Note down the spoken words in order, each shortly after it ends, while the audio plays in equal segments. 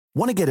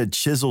Want to get a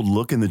chiseled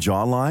look in the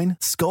jawline?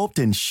 Sculpt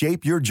and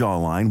shape your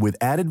jawline with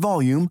added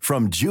volume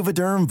from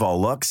Juvederm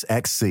Volux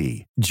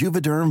XC.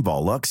 Juvederm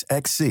Volux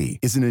XC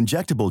is an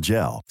injectable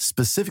gel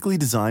specifically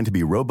designed to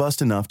be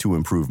robust enough to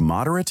improve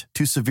moderate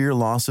to severe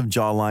loss of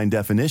jawline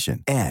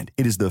definition. And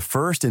it is the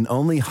first and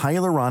only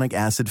hyaluronic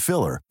acid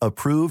filler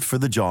approved for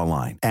the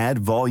jawline. Add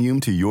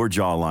volume to your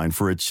jawline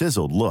for a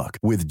chiseled look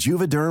with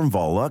Juvederm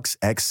Volux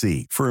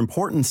XC. For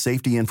important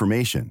safety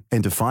information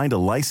and to find a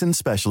licensed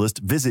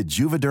specialist, visit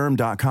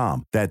juvederm.com.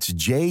 That's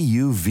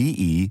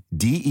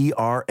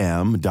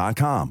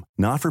JUVEDERM.com.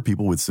 Not for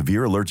people with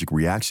severe allergic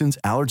reactions,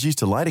 allergies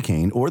to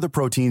lidocaine, or the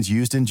proteins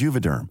used in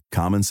Juvederm.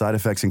 Common side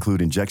effects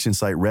include injection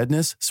site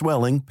redness,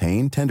 swelling,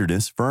 pain,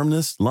 tenderness,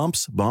 firmness,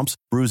 lumps, bumps,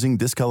 bruising,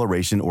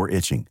 discoloration, or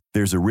itching.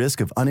 There's a risk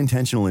of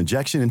unintentional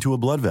injection into a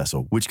blood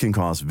vessel, which can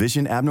cause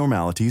vision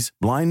abnormalities,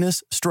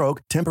 blindness,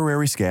 stroke,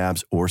 temporary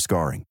scabs, or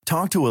scarring.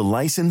 Talk to a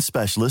licensed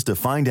specialist to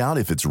find out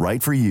if it's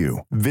right for you.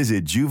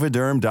 Visit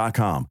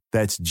Juvederm.com.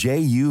 That's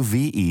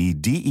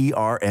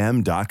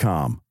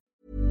JUVEDERM.com.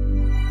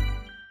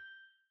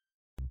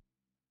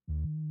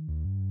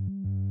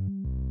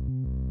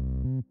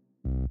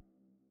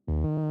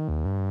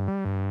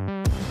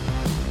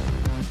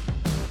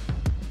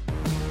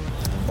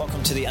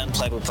 Welcome to the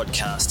Unplayable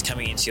podcast,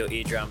 coming into your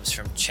eardrums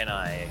from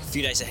Chennai. A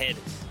few days ahead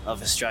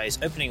of Australia's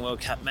opening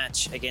World Cup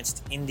match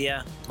against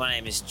India. My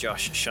name is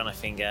Josh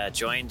Schonafinger,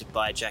 joined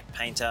by Jack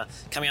Painter.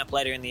 Coming up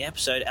later in the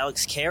episode,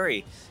 Alex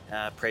Carey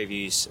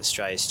previews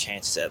Australia's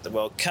chances at the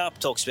World Cup,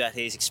 talks about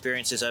his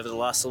experiences over the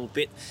last little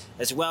bit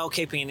as well,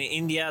 keeping in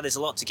India. There's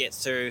a lot to get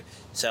through,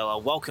 so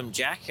welcome,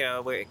 Jack.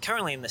 We're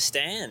currently in the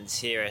stands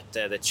here at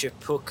the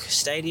Chipuk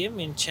Stadium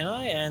in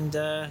Chennai, and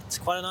it's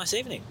quite a nice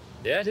evening.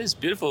 Yeah, it is.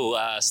 Beautiful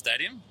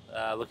stadium,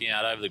 looking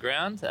out over the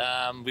ground.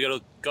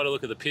 We got a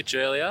look at the pitch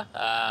earlier.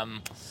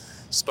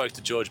 Spoke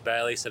to George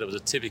Bailey, said it was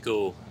a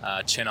typical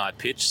Chennai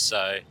pitch,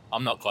 so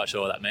I'm not quite sure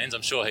what that means.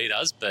 I'm sure he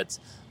does, but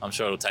I'm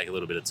sure it'll take a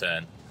little bit of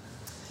turn.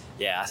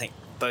 Yeah, I think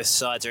both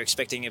sides are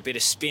expecting a bit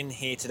of spin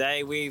here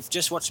today. We've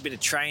just watched a bit of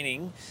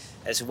training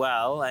as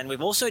well, and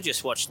we've also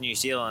just watched New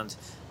Zealand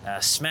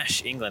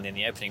smash England in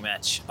the opening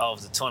match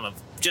of the tournament.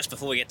 Just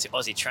before we get to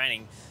Aussie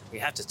training, we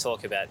have to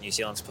talk about New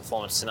Zealand's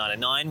performance tonight. A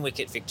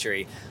 9-wicket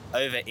victory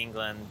over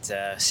England,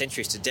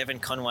 centuries to Devon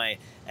Conway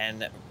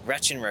and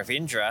Rachin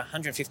Ravindra,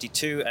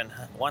 152 and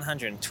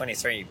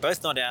 123,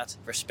 both not out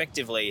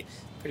respectively.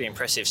 Pretty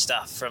impressive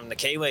stuff from the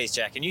Kiwis,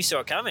 Jack, and you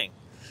saw it coming.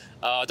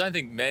 I don't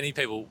think many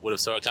people would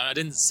have saw it coming. I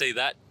didn't see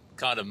that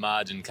kind of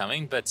margin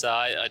coming, but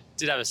I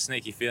did have a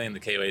sneaky feeling the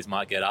Kiwis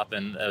might get up,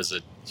 and it was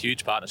a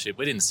huge partnership.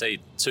 We didn't see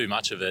too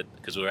much of it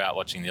because we were out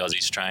watching the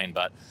Aussies train,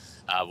 but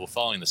we're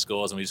following the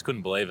scores, and we just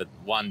couldn't believe it.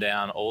 One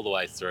down all the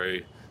way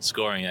through,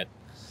 scoring at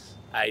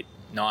 8,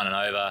 9 and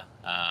over.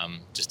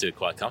 Just did it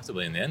quite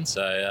comfortably in the end.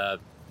 So a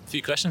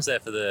few questions there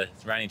for the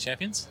reigning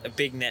champions. A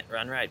big net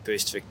run rate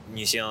boost for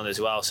New Zealand as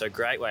well. So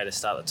great way to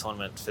start the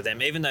tournament for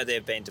them, even though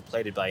they've been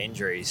depleted by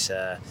injuries.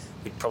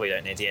 We probably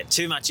don't need to get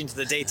too much into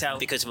the detail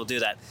because we'll do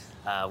that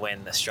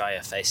when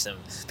Australia face them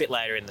a bit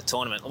later in the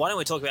tournament. Why don't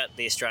we talk about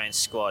the Australian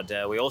squad?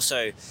 We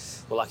also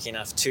were lucky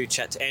enough to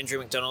chat to Andrew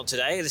McDonald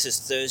today. This is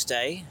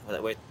Thursday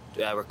that we're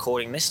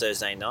recording this,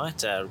 Thursday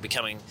night. It'll be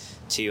coming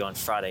to you on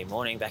Friday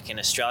morning back in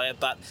Australia.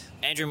 But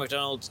Andrew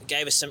McDonald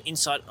gave us some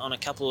insight on a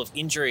couple of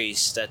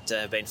injuries that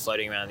have been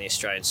floating around the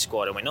Australian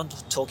squad. And we're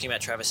not talking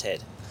about Travis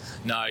Head.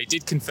 No, he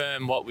did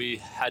confirm what we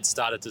had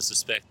started to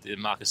suspect.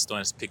 Marcus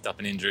Stoinis picked up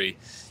an injury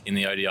in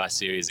the ODI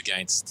series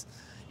against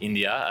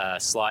India, a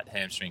slight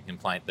hamstring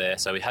complaint there.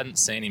 So we hadn't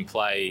seen him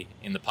play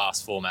in the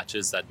past 4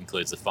 matches. That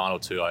includes the final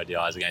 2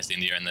 ODIs against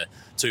India and the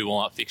 2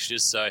 warm-up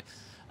fixtures. So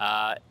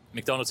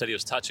McDonald said he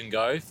was touch and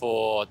go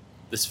for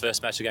this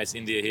first match against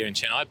India here in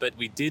Chennai, but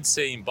we did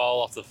see him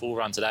bowl off the full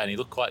run today, and he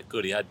looked quite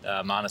good. He had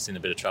Marnus in a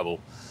bit of trouble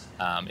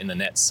in the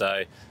nets.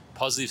 So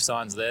positive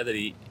signs there that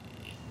he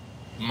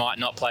might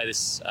not play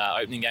this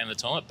opening game of the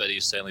tournament, but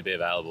he'll certainly be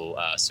available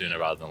sooner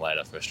rather than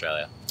later for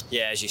Australia.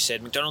 Yeah, as you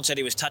said, McDonald said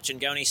he was touch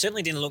and go, and he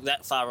certainly didn't look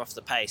that far off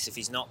the pace. If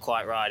he's not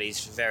quite right,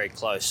 he's very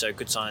close. So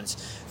good signs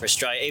for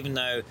Australia, even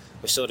though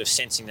we're sort of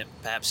sensing that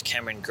perhaps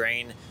Cameron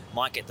Green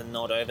might get the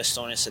nod over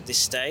Stoinis at this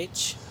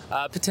stage.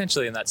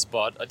 Potentially in that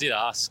spot. I did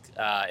ask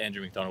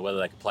Andrew McDonald whether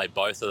they could play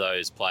both of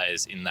those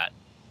players in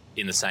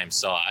the same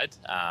side,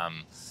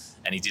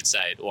 and he did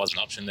say it was an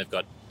option. They've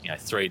got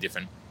 3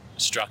 different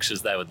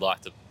structures they would like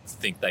to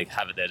think they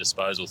have at their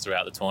disposal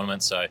throughout the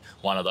tournament. So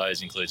one of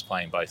those includes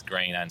playing both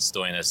Green and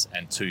Stoinis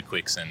and 2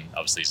 quicks, and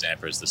obviously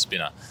Zampa as the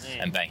spinner,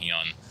 and banking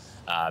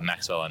on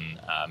Maxwell and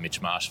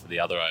Mitch Marsh for the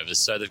other overs.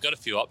 So they've got a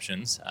few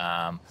options,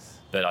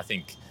 but I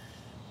think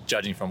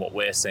judging from what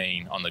we're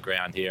seeing on the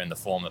ground here and the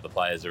form that the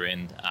players are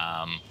in,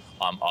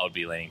 I would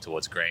be leaning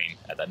towards Green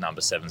at that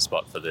number 7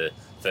 spot for the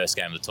first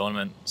game of the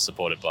tournament,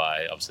 supported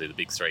by obviously the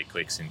big 3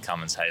 quicks in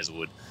Cummins,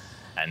 Hazelwood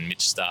and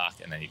Mitch Stark,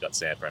 and then you've got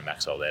Zampa and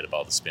Maxwell there to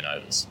bowl the spin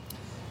overs.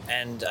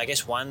 And I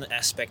guess one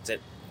aspect that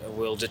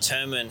will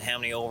determine how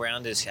many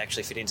all-rounders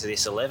actually fit into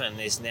this 11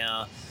 is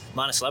now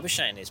Marnus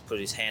Labuschagne has put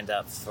his hand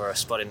up for a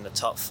spot in the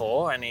top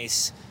 4, and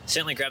he's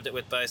certainly grabbed it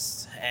with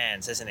both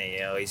hands, hasn't he?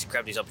 He's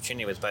grabbed his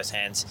opportunity with both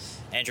hands.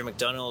 Andrew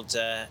McDonald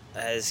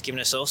has given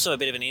us also a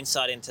bit of an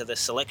insight into the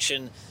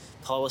selection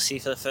policy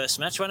for the first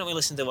match. Why don't we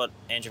listen to what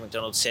Andrew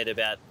McDonald said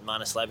about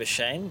Marnus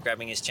Labuschagne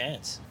grabbing his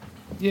chance?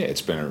 Yeah,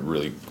 it's been a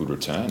really good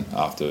return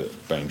after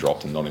being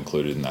dropped and not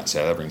included in that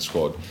South African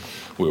squad.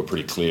 We were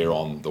pretty clear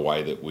on the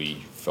way that we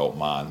felt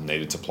Marn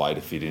needed to play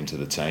to fit into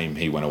the team.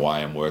 He went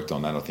away and worked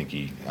on that. I think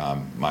he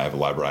may have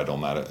elaborated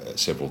on that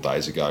several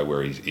days ago,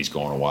 where he's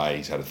gone away,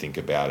 he's had to think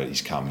about it,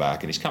 he's come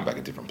back, and he's come back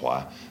a different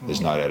player.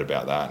 There's no doubt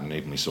about that. And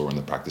even we saw in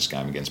the practice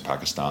game against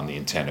Pakistan, the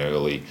intent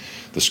early,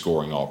 the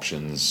scoring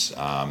options.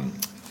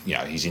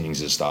 His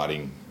innings are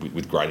starting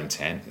with great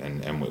intent,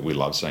 and we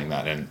love seeing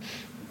that. And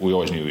we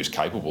always knew he was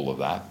capable of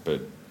that, but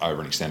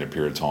over an extended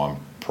period of time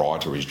prior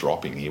to his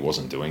dropping, he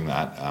wasn't doing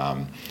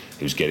that.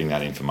 He was getting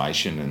that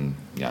information, and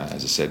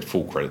as I said,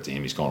 full credit to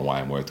him. He's gone away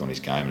and worked on his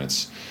game, and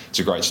it's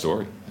a great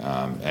story.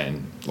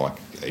 And like,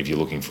 if you're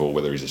looking for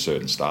whether he's a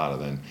certain starter,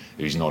 then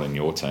if he's not in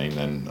your team,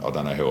 then I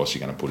don't know who else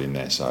you're going to put in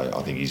there. So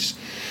I think he's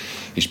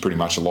pretty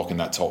much a lock in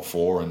that top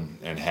 4,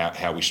 and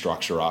how we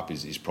structure up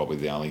is probably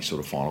the only sort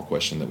of final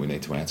question that we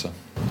need to answer.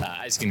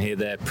 As you can hear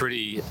there,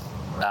 pretty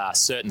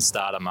certain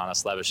starter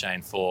Marnus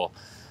Labuschagne for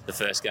the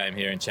first game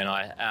here in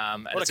Chennai.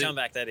 What a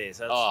comeback that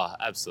is. Oh,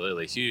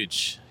 absolutely.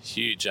 Huge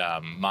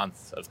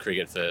month of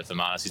cricket for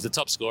Marnus. He's the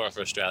top scorer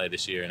for Australia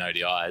this year in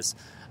ODIs,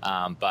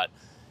 but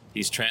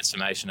his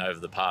transformation over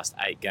the past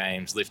 8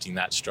 games, lifting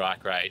that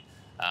strike rate,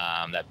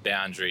 that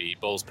boundary,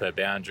 balls per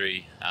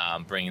boundary,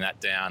 bringing that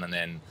down, and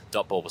then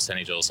dot ball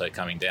percentage also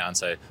coming down.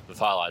 So we've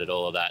highlighted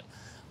all of that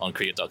on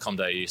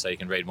cricket.com.au, so you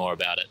can read more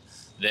about it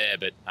there.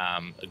 But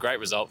a great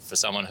result for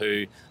someone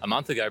who a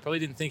month ago probably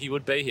didn't think he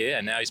would be here,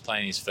 and now he's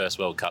playing his first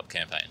World Cup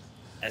campaign.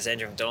 As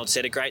Andrew McDonald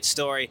said, a great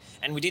story.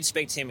 And we did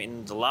speak to him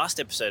in the last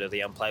episode of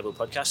the Unplayable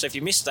podcast. So if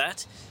you missed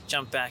that,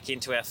 jump back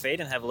into our feed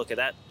and have a look at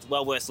that.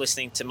 Well worth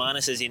listening to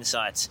Marnus's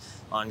insights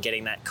on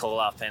getting that call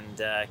up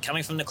and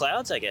coming from the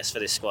clouds, I guess, for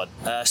this squad.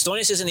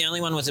 Stoinis isn't the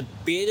only one with a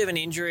bit of an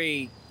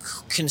injury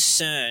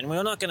concern.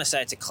 We're not going to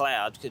say it's a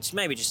cloud. It's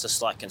maybe just a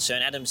slight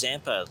concern. Adam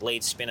Zampa,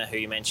 lead spinner, who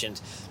you mentioned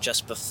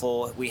just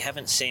before, we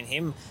haven't seen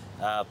him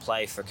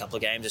play for a couple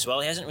of games as well.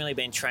 He hasn't really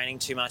been training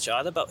too much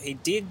either, but he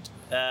did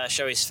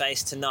show his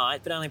face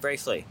tonight, but only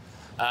briefly.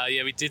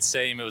 We did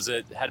see him.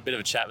 Had a bit of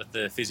a chat with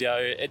the physio.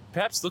 It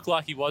perhaps looked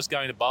like he was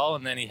going to bowl,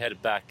 and then he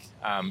headed back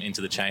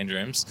into the change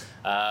rooms.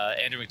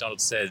 Andrew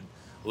McDonald said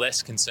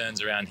less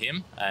concerns around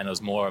him, and it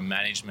was more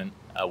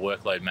a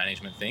workload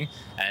management thing.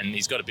 And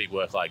he's got a big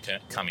workload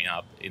coming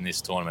up in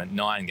this tournament.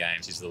 9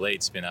 games. He's the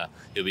lead spinner.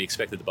 He'll be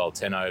expected to bowl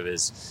 10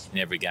 overs in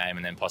every game,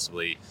 and then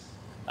possibly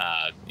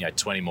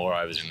 20 more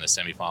overs in the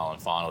semi-final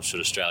and final should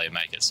Australia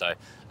make it. So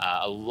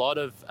a lot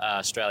of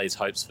Australia's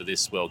hopes for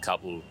this World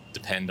Cup will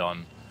depend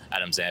on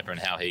Adam Zampa and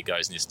how he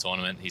goes in this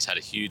tournament. He's had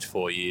a huge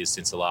 4 years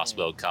since the last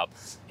World Cup.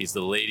 He's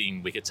the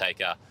leading wicket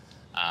taker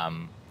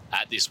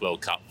at this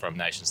World Cup from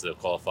nations that have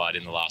qualified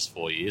in the last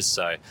 4 years.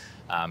 So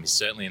he's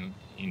certainly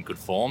in good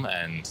form,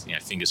 and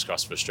fingers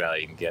crossed for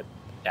Australia can get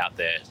out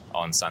there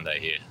on Sunday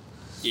here.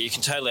 Yeah, you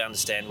can totally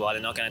understand why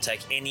they're not going to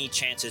take any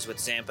chances with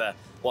Zampa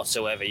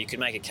whatsoever. You could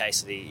make a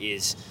case that he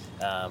is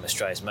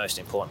Australia's most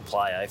important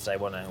player if they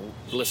want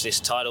to lift this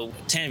title.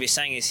 Tanvi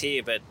Sang is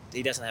here, but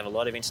he doesn't have a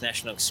lot of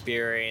international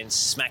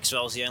experience.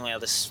 Maxwell's the only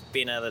other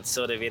spinner that's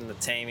sort of in the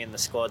team, in the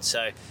squad,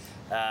 so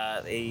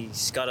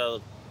he's got a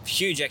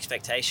huge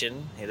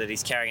expectation that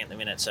he's carrying at the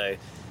minute. So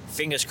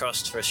fingers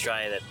crossed for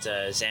Australia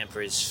that Zampa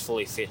is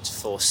fully fit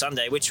for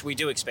Sunday, which we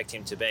do expect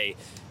him to be.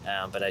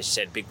 But as you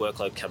said, big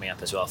workload coming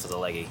up as well for the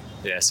leggy.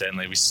 Yeah,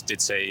 certainly. We did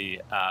see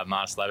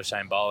Marnus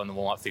Labuschagne bowl in the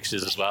warm-up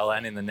fixtures as well,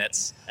 and in the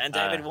nets. And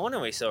David Warner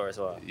we saw as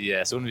well.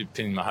 Yeah, so I wouldn't be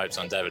pinning my hopes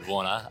on David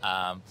Warner.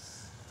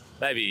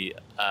 Maybe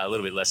a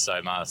little bit less so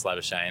Marnus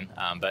Labuschagne.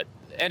 But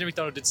Andrew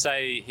McDonald did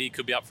say he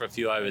could be up for a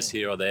few overs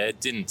here or there.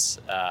 Didn't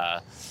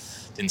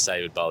say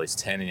he would bowl his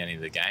 10 in any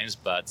of the games,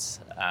 but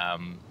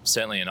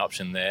certainly an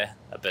option there.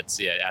 But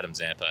yeah, Adam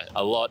Zampa.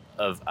 A lot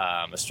of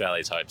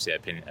Australia's hopes,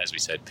 as we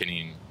said,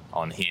 pinning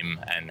on him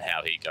and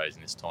how he goes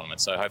in this tournament.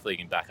 So hopefully he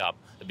can back up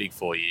a big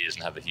 4 years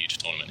and have a huge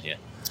tournament here.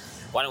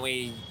 Why don't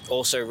we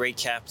also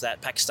recap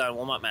that Pakistan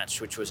warm-up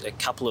match, which was a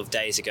couple of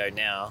days ago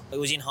now. It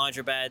was in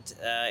Hyderabad.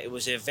 It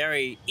was a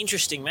very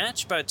interesting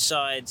match. Both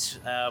sides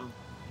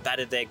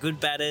batted their good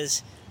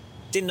batters,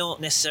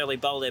 didn't necessarily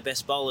bowl their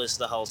best bowlers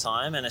the whole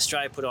time, and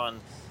Australia put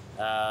on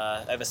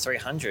over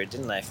 300,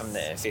 didn't they, from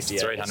their 50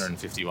 overs?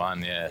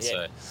 351, yeah.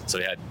 So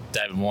we had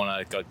David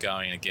Warner got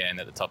going again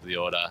at the top of the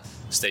order.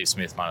 Steve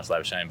Smith, Marnus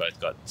Labuschagne both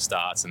got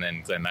starts, and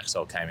then Glenn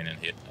Maxwell came in and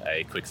hit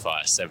a quick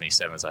fire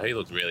 77. So he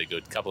looked really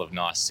good. A couple of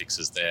nice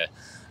sixes there.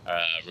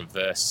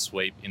 Reverse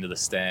sweep into the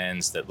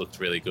stands that looked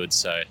really good.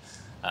 So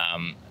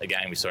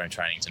again, we saw in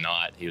training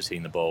tonight, he was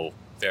hitting the ball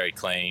very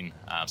clean.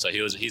 So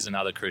he's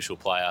another crucial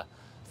player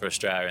for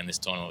Australia in this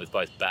tournament with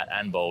both bat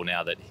and ball,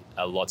 now that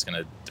a lot's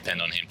going to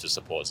depend on him to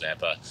support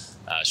Zampa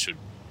should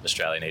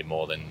Australia need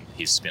more than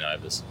his spin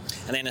overs.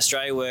 And then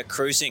Australia were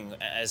cruising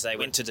as they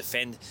went to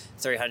defend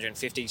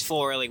 350,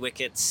 4 early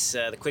wickets.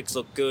 The quicks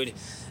looked good,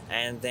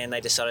 and then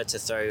they decided to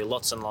throw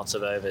lots and lots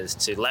of overs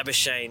to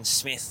Labuschagne,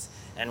 Smith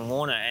and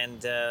Warner,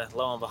 and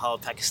lo and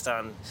behold,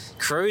 Pakistan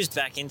cruised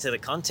back into the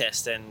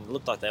contest and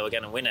looked like they were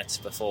going to win it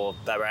before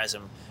Babar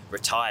Azam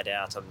retired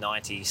out on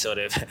 90, sort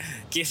of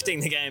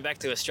gifting the game back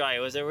to Australia.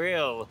 It was a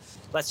real,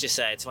 let's just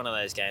say it's one of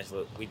those games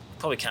where we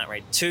probably can't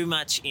read too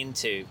much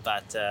into,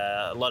 but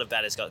a lot of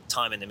batters got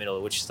time in the middle,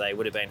 which they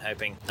would have been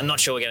hoping. I'm not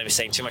sure we're going to be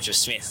seeing too much of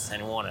Smith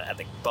and Warner at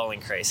the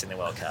bowling crease in the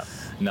World Cup.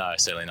 No,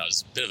 certainly not.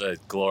 It's a bit of a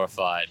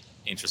glorified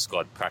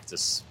intra-squad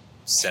practice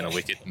centre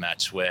wicket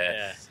match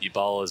where your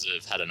bowlers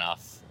have had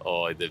enough,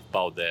 or they've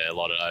bowled their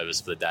allotted overs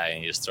for the day,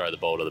 and you just throw the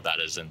ball to the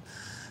batters and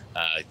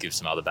give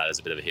some other batters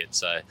a bit of a hit.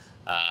 So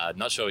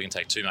not sure we can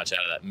take too much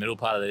out of that middle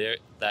part of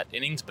that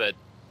innings, but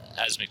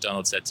as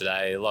McDonald said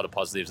today, a lot of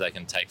positives they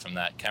can take from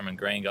that. Cameron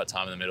Green got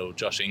time in the middle.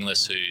 Josh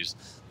Inglis, who's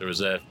the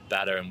reserve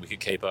batter and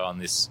wicketkeeper on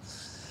this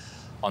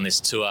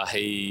tour,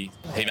 he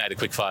made a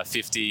quick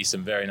 550,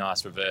 some very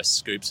nice reverse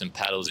scoops and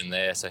paddles in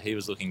there, so he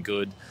was looking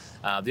good.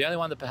 The only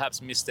one that perhaps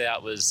missed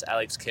out was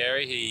Alex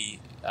Carey. He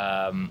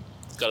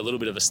got a little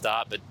bit of a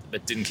start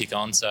but didn't kick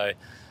on, so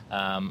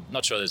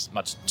not sure there's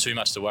too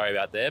much to worry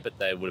about there, but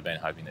they would have been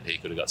hoping that he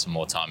could have got some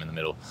more time in the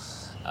middle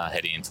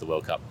heading into the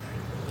World Cup.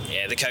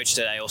 Yeah, the coach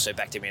today also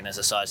backed him in as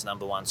a size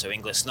number 1, so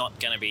Inglis not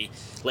going to be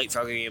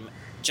leapfrogging him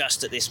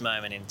just at this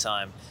moment in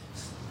time.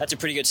 That's a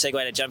pretty good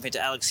segue to jump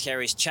into Alex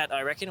Carey's chat,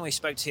 I reckon. We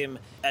spoke to him,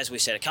 as we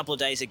said, a couple of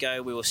days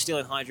ago. We were still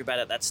in Hyderabad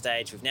at that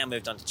stage. We've now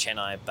moved on to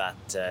Chennai,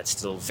 but it's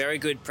still a very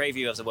good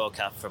preview of the World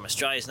Cup from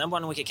Australia's number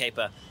 1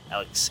 wicketkeeper,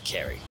 Alex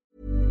Carey.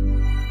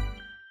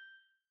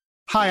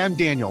 Hi, I'm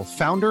Daniel,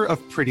 founder of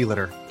Pretty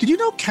Litter. Did you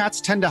know cats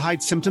tend to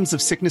hide symptoms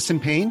of sickness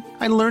and pain?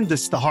 I learned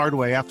this the hard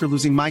way after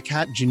losing my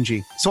cat,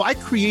 Gingy. So I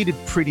created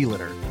Pretty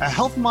Litter, a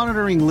health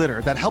monitoring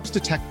litter that helps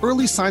detect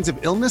early signs of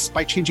illness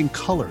by changing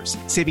colors,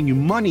 saving you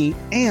money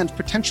and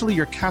potentially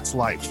your cat's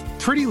life.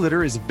 Pretty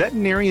Litter is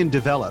veterinarian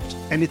developed,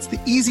 and it's the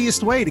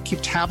easiest way to keep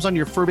tabs on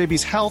your fur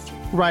baby's health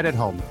right at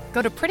home.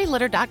 Go to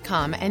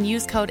prettylitter.com and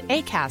use code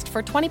ACAST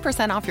for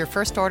 20% off your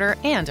first order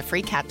and a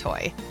free cat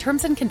toy.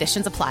 Terms and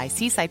conditions apply.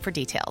 See site for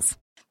details.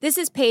 This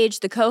is Paige,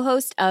 the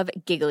co-host of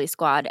Giggly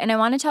Squad, and I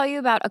want to tell you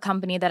about a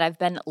company that I've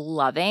been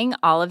loving,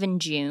 Olive &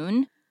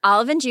 June.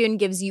 Olive & June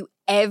gives you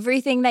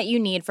everything that you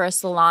need for a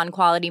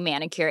salon-quality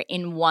manicure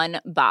in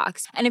one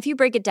box. And if you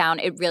break it down,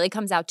 it really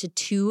comes out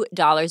to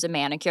 $2 a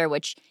manicure,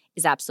 which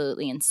is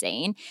absolutely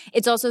insane.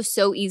 It's also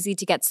so easy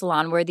to get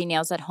salon-worthy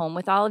nails at home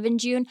with Olive &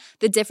 June.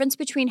 The difference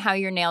between how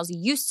your nails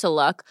used to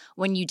look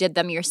when you did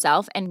them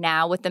yourself and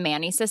now with the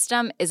Mani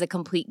system is a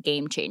complete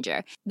game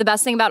changer. The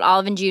best thing about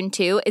Olive & June,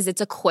 too, is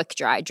it's a quick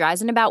dry. Dries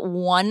in about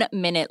 1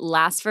 minute,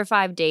 lasts for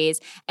 5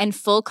 days, and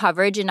full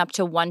coverage in up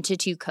to 1 to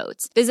 2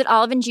 coats. Visit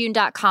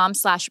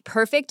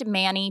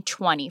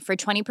oliveandjune.com/perfectmani20 for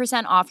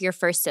 20% off your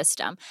first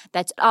system.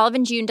 That's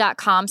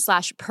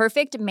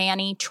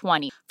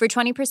oliveandjune.com/perfectmani20 for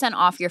 20%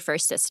 off your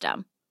first system.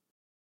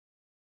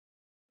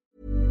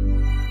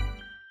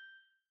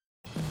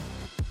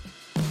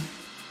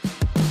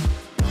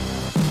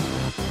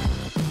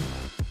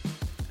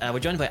 We're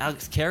joined by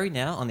Alex Carey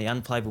now on the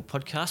Unplayable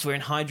podcast. We're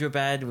in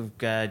Hyderabad. We've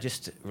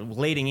just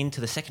leading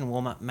into the second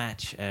warm-up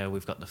match.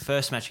 We've got the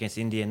first match against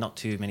India not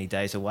too many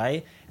days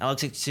away.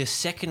 Alex, it's your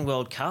second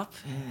World Cup.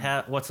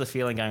 What's the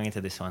feeling going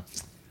into this one?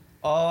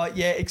 Oh,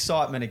 yeah,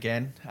 excitement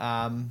again.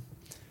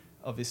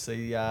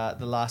 Obviously, the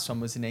last one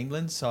was in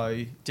England,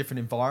 so different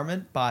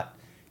environment. But,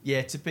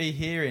 yeah, to be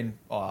here in,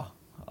 I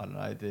don't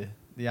know,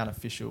 the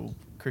unofficial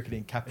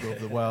cricketing capital of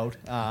the world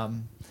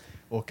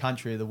or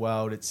country of the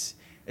world, it's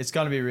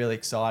going to be really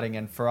exciting.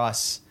 And for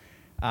us,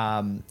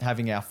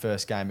 having our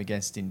first game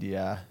against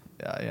India,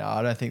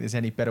 I don't think there's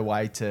any better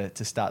way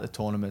to start the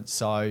tournament.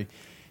 So,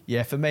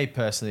 yeah, for me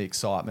personally,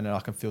 excitement, and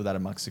I can feel that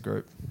amongst the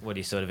group. What are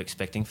you sort of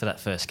expecting for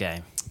that first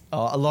game?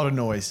 Oh, a lot of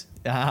noise.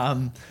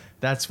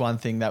 That's one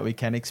thing that we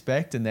can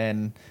expect. And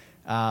then,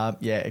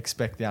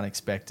 expect the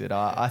unexpected.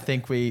 I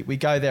think we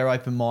go there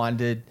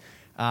open-minded.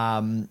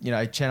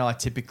 Chennai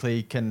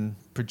typically can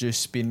produce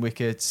spin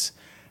wickets.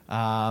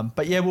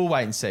 But yeah, we'll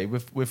wait and see.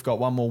 We've got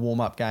one more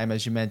warm-up game,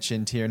 as you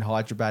mentioned, here in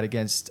Hyderabad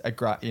against a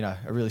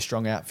really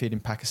strong outfit in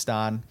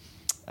Pakistan,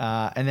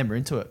 and then we're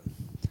into it.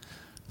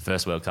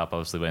 First World Cup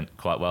obviously went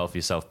quite well for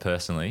yourself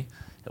personally.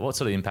 What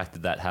sort of impact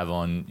did that have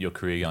on your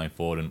career going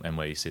forward and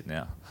where you sit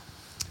now?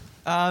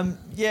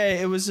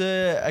 It was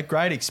a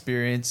great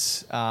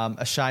experience.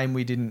 A shame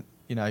we didn't,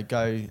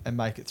 go and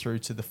make it through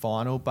to the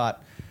final,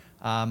 but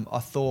I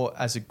thought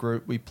as a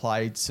group we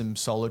played some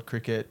solid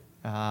cricket.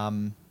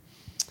 And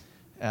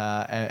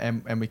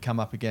we come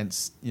up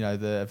against,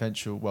 the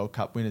eventual World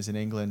Cup winners in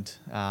England.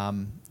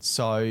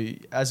 So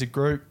as a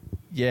group,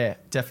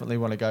 definitely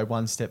want to go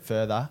one step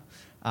further.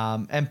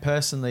 And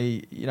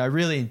personally,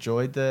 really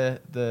enjoyed the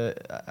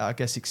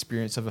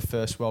experience of a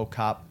first World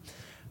Cup,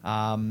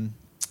 and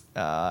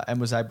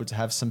was able to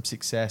have some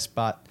success.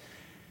 But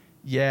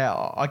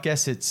I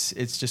guess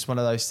it's just one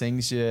of those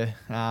things.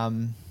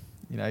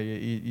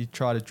 you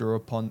try to draw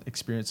upon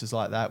experiences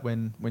like that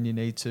when you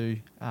need to.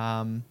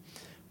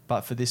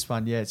 But for this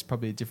one, it's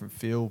probably a different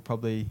feel.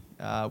 Probably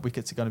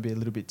wickets are going to be a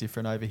little bit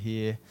different over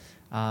here,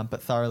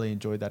 but thoroughly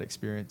enjoyed that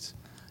experience.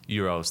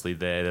 You were obviously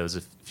there. There was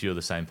a few of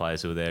the same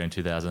players who were there in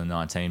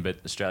 2019, but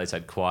Australia's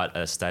had quite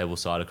a stable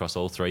side across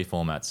all three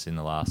formats in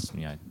the last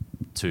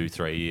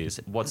 2-3 years.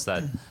 What's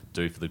that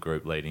do for the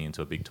group leading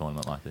into a big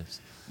tournament like this?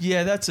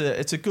 Yeah,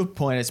 it's a good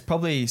point. It's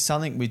probably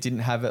something we didn't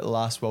have at the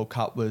last World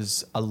Cup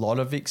was a lot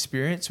of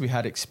experience. We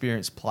had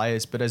experienced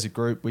players, but as a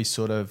group, we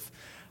sort of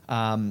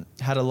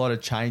had a lot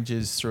of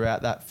changes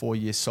throughout that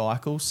 4-year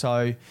cycle.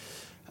 So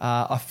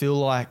I feel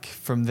like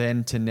from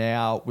then to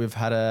now, we've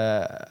had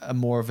a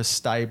more of a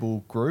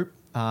stable group.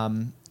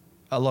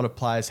 A lot of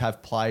players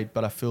have played,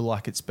 but I feel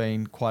like it's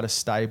been quite a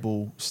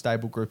stable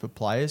group of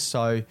players.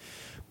 So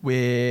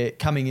we're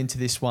coming into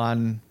this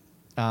one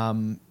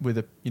with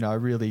a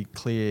really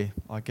clear,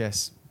 I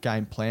guess,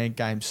 game plan,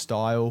 game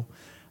style.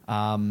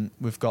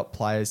 We've got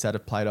players that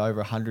have played over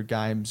 100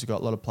 games. We've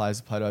got a lot of players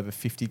that have played over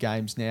 50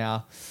 games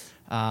now.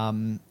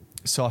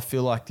 So I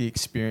feel like the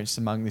experience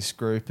among this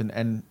group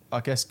and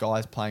I guess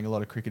guys playing a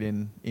lot of cricket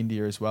in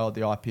India as well,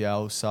 the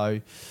IPL. So,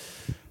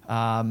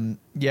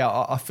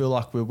 I feel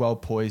like we're well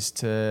poised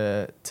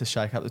to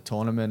shake up the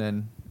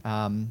tournament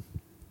and,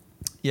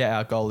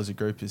 our goal as a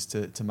group is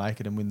to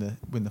make it and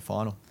win the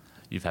final.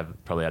 You've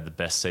probably had the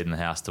best seat in the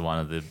house to one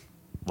of the,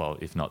 well,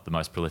 if not the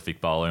most prolific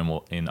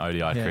bowler in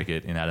ODI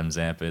cricket in Adam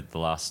Zampa the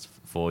last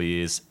 4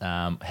 years.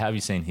 How have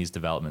you seen his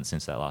development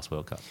since that last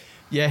World Cup?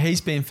 Yeah,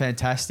 he's been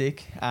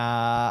fantastic.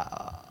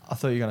 I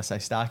thought you were going to say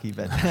Starkey,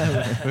 but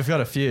we've got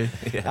a few.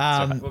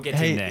 Right. We'll get to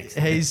him next.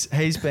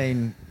 He's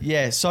been,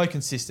 so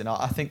consistent.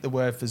 I think the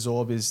word for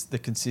Zorb is the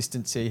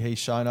consistency he's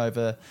shown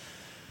over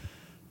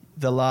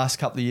the last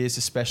couple of years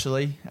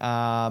especially,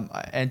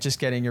 and just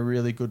getting a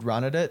really good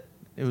run at it.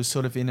 It was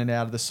sort of in and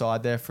out of the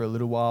side there for a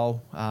little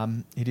while.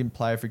 He didn't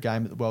play every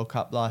game at the World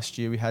Cup last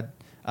year. We had,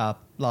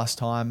 last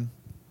time,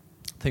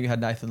 I think we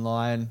had Nathan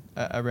Lyon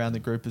around the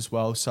group as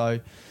well. So,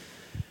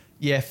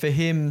 for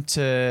him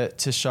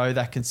to show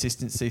that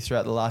consistency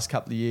throughout the last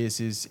couple of years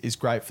is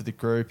great for the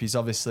group. He's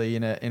obviously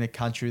in a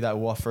country that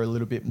will offer a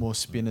little bit more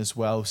spin as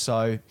well.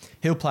 So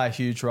he'll play a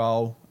huge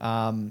role.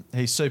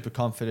 He's super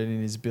confident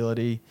in his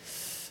ability.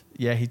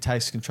 Yeah, he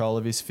takes control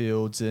of his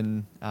fields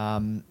and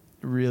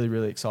really,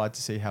 really excited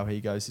to see how he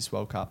goes this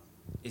World Cup.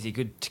 Is he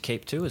good to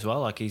keep too as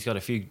well? Like he's got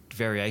a few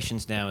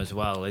variations now as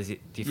well. Do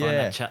you find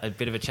that a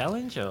bit of a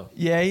challenge? Or?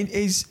 Yeah,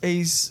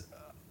 he's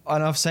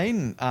and I've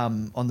seen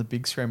on the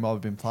big screen while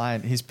we've been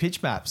playing his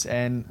pitch maps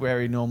and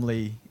where he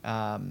normally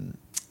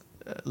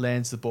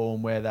lands the ball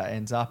and where that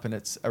ends up, and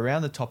it's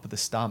around the top of the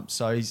stump.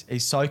 So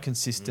he's so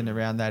consistent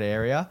around that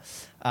area.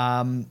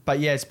 But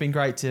it's been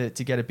great to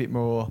get a bit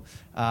more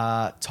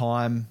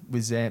time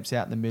with Zamps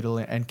out in the middle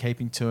and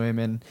keeping to him.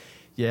 And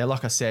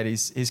like I said,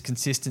 his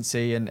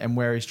consistency and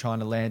where he's trying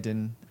to land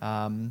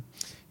and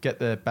get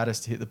the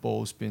batters to hit the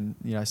ball has been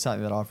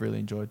something that I've really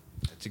enjoyed.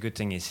 It's a good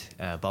thing his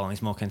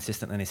bowling's more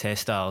consistent than his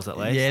hairstyles, at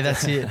least. Yeah,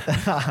 that's it.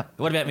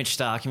 What about Mitch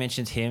Starc? You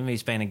mentioned him.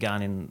 He's been a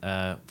gun in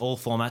all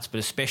formats, but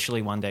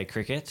especially one-day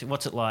cricket.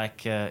 What's it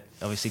like,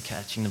 obviously,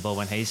 catching the ball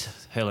when he's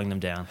hurling them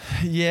down?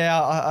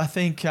 Yeah, I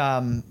think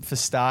for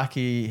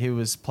Starkey, he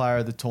was player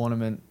of the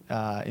tournament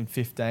in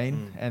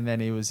 15, and then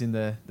he was in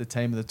the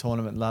team of the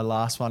tournament in the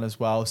last one as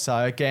well. So,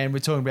 again, we're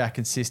talking about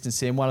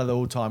consistency, and one of the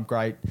all-time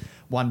great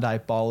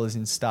one-day bowlers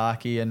in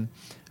Starkey, and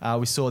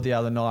we saw the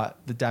other night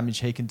the damage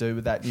he can do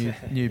with that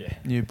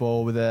new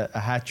ball with a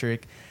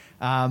hat-trick.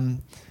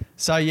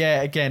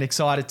 Again,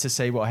 excited to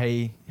see what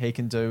he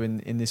can do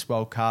in this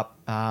World Cup.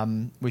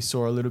 We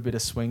saw a little bit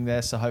of swing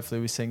there, so hopefully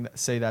we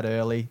see that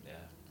early.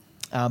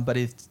 But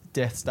his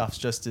death stuff's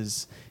just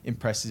as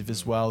impressive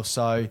as well.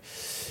 So,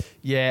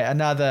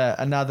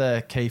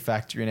 another key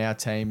factor in our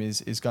team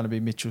is going to be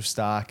Mitchell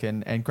Starc,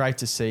 and great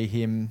to see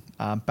him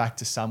back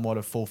to somewhat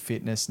of full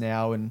fitness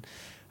now. And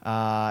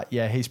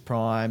he's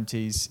primed.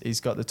 He's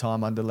got the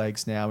time under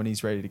legs now, and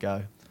he's ready to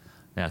go.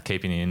 Now,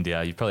 keeping in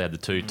India, you probably had the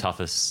two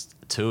toughest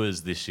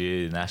tours this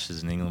year in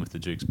Ashes in England with the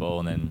Duke's Ball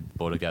and then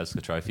Border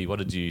Gavaskar Trophy. What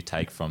did you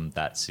take from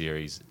that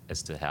series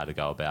as to how to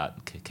go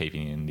about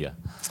keeping in India?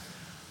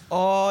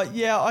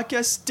 I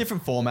guess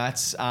different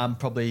formats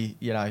probably,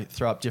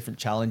 throw up different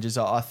challenges.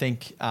 I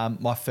think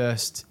my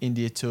first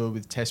India tour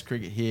with Test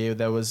cricket here,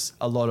 there was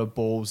a lot of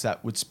balls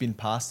that would spin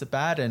past the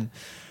bat, and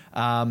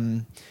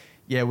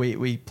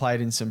we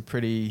played in some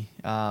pretty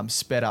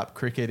sped up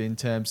cricket in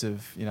terms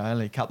of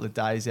only a couple of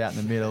days out in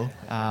the middle.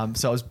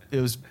 So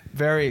it was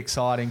very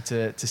exciting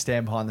to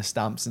stand behind the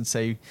stumps and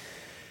see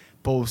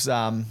balls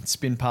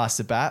spin past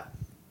the bat.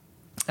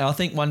 And I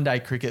think one-day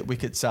cricket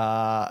wickets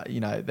are,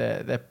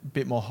 they're a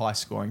bit more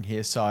high-scoring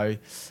here. So,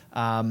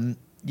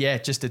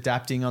 just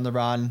adapting on the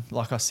run.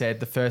 Like I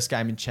said, the first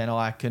game in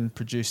Chennai can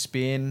produce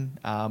spin.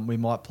 We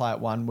might play at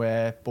one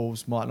where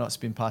balls might not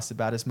spin past the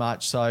bat as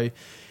much. So,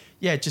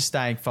 just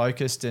staying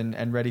focused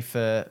and ready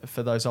for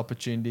those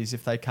opportunities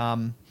if they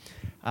come.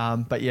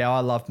 I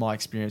loved my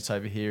experience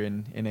over here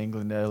in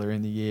England earlier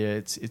in the year.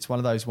 It's one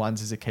of those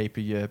ones as a keeper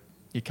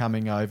you're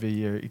coming over,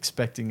 you're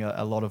expecting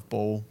a lot of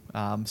ball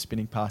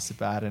spinning past the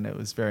bat, and it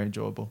was very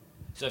enjoyable.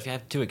 So if you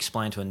had to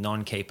explain to a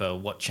non-keeper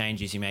what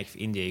changes you make for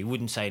India, you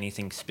wouldn't say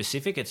anything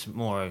specific. It's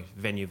more a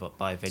venue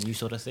by venue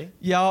sort of thing.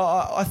 Yeah,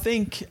 I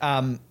think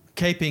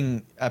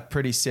keeping a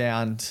pretty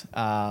sound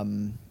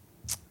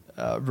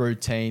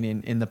routine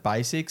in the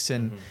basics,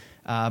 and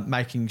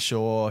making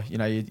sure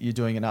you're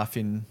doing enough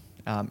in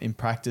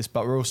practice,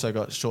 but we're also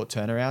got short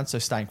turnaround, so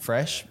staying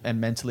fresh and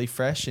mentally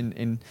fresh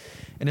in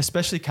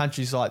especially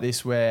countries like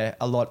this where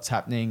a lot's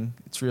happening.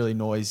 It's really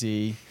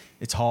noisy,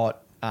 it's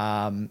hot.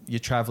 You're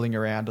traveling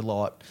around a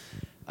lot.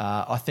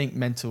 I think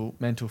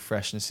mental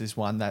freshness is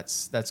one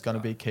that's going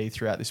to be key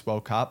throughout this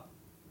World Cup.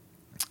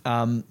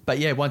 But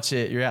yeah, once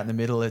you're out in the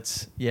middle,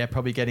 it's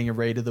probably getting a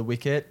read of the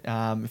wicket.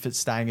 If it's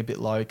staying a bit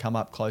low, come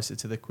up closer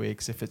to the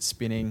quicks. If it's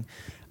spinning,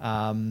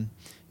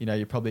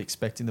 you're probably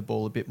expecting the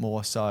ball a bit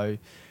more. So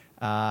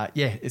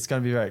it's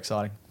going to be very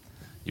exciting.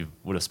 You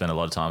would have spent a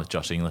lot of time with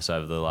Josh Inglis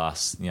over the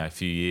last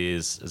few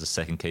years as a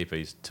second keeper.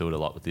 He's toured a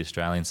lot with the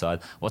Australian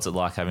side. What's it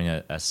like having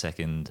a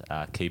second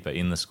keeper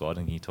in the squad?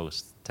 And can you talk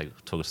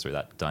us through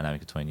that dynamic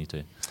between you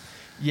two?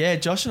 Yeah,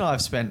 Josh and I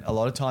have spent a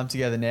lot of time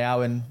together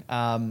now, and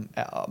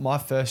my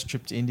first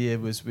trip to India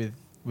was with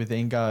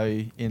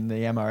Ingo in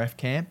the MRF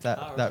camp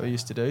that we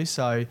used to do.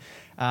 So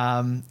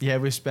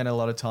we've spent a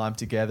lot of time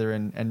together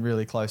and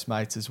really close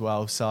mates as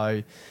well.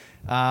 So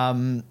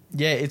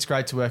it's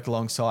great to work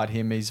alongside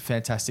him. He's a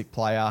fantastic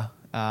player,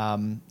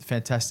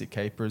 fantastic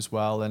keeper as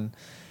well, and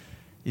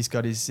he's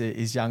got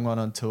his young one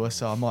on tour,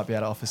 so I might be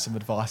able to offer some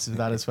advice with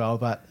that as well.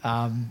 But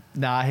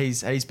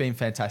he's been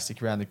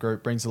fantastic around the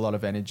group, brings a lot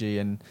of energy,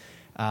 and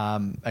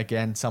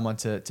again, someone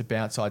to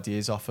bounce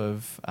ideas off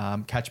of,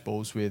 catch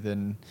balls with,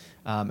 and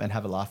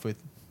have a laugh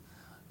with.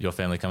 Your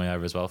family coming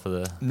over as well for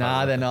the?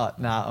 Nah, they're not.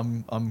 Nah,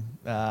 I'm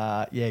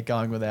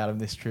going without them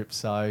this trip.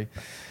 So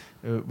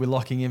we're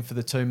locking in for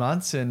the 2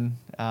 months, and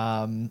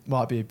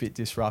might be a bit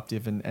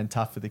disruptive and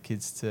tough for the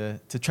kids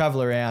to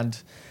travel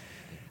around.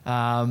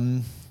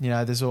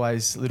 There's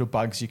always little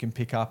bugs you can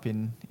pick up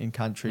in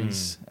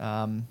countries,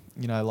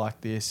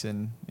 like this.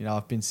 And,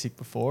 I've been sick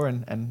before,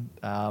 and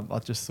I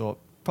just thought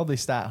probably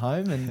stay at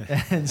home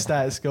and stay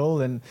at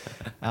school, and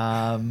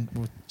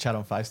we'll chat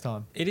on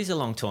FaceTime. It is a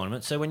long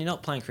tournament, so when you're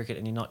not playing cricket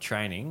and you're not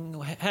training,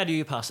 how do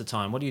you pass the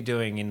time? What are you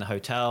doing in the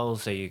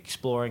hotels? Are you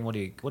exploring? What do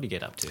you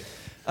get up to?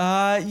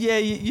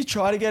 You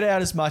try to get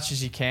out as much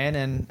as you can,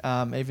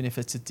 and even if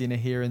it's a dinner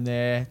here and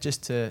there,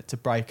 just to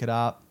break it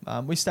up.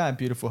 We stay in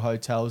beautiful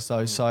hotels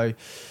though, so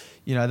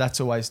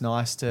that's always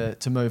nice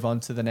to move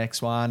on to the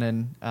next one,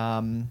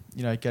 and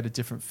get a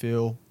different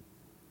feel.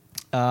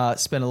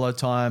 Spent a lot of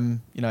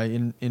time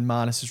in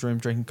Marnus's room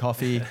drinking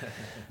coffee.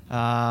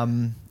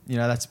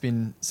 That's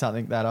been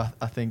something that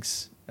I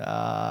think's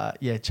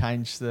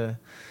changed the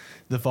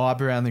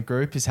vibe around the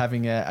group, is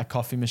having a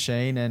coffee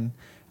machine, and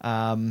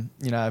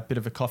a bit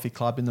of a coffee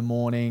club in the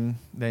morning.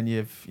 Then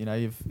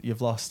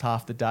you've lost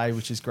half the day,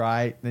 which is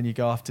great. Then you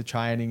go off to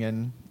training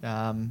and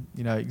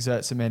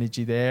exert some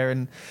energy there.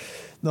 And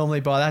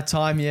normally by that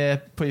time you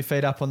put your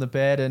feet up on the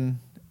bed, and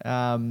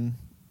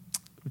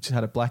we just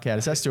had a blackout.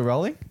 Is that still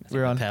rolling?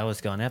 We're on.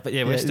 Power's gone out, but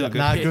we're still good.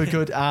 No,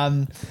 good.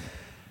 And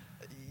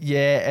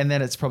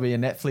then it's probably a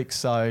Netflix.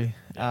 So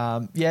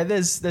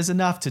there's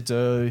enough to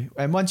do.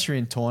 And once you're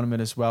in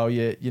tournament as well,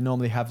 you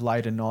normally have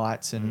later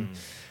nights, and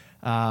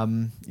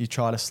you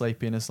try to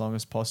sleep in as long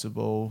as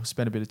possible,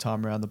 spend a bit of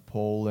time around the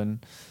pool,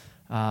 and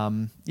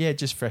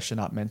just freshen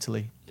up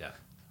mentally. Yeah.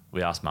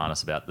 We asked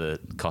Marnus about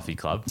the coffee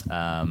club.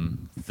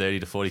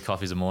 30 to 40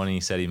 coffees a morning, he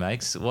said he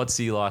makes. What's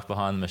he like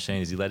behind the machine?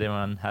 Does he let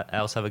everyone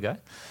else have a go?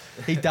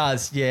 He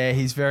does, yeah.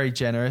 He's very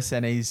generous,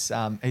 and he's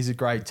a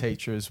great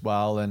teacher as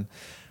well. And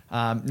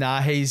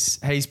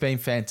he's been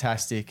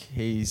fantastic.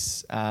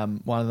 He's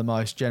one of the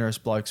most generous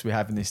blokes we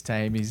have in this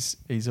team.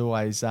 He's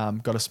always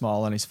got a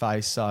smile on his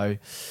face. So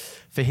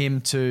for him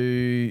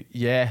to,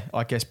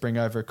 I guess bring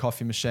over a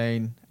coffee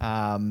machine,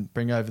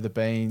 bring over the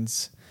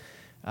beans.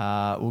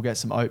 We'll get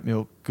some oat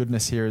milk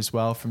goodness here as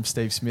well from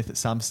Steve Smith at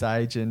some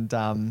stage, and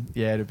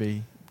it'll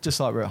be just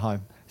like we're at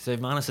home. So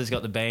Marnus has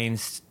got the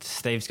beans,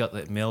 Steve's got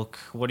the milk.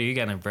 What are you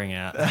going to bring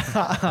out?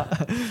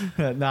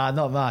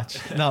 Not much.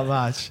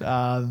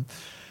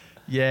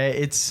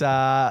 It's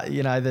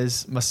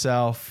there's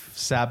myself,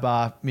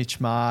 Sabah, Mitch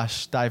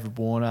Marsh, David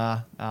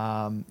Warner,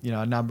 a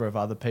number of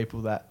other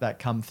people that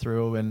come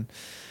through, and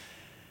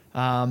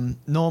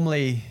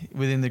normally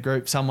within the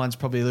group, someone's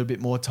probably a little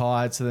bit more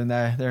tired, so then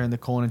they're in the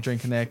corner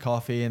drinking their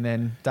coffee, and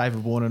then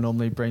David Warner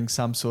normally brings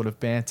some sort of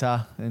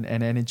banter and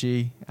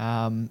energy.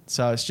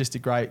 So it's just a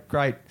great,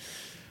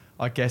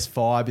 I guess,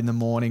 vibe in the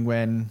morning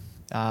when,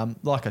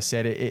 like I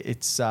said,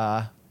 it's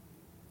a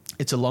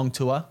long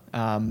tour.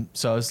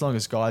 So as long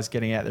as guys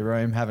getting out of the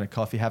room, having a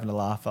coffee, having a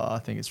laugh, I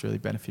think it's really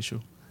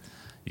beneficial.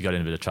 you got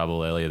in a bit of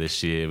trouble earlier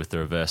this year with the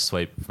reverse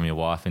sweep from your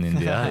wife in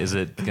India. Is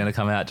it going to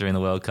come out during the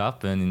World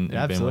Cup? And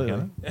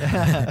Absolutely.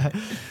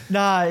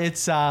 No,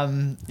 it's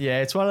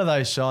it's one of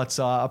those shots.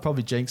 I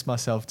probably jinxed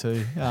myself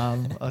too.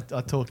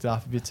 I talked it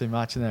up a bit too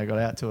much, and then I got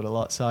out to it a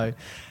lot. So,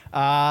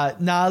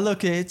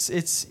 look,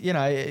 it's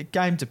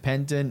game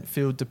dependent,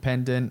 field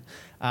dependent,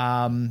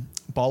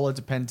 bowler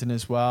dependent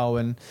as well,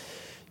 and.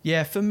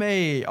 Yeah, for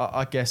me,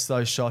 I guess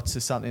those shots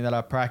are something that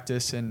I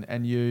practice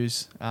and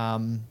use.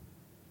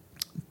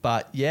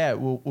 But yeah,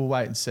 we'll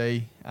wait and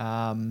see.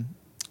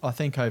 I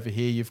think over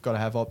here you've got to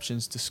have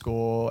options to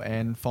score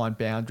and find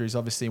boundaries.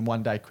 Obviously, in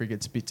one-day cricket,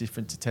 it's a bit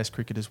different to Test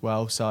cricket as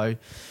well. So,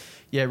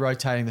 yeah,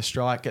 rotating the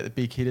strike, get the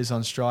big hitters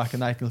on strike,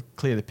 and they can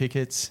clear the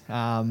pickets.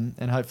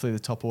 And hopefully, the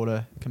top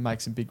order can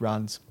make some big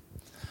runs.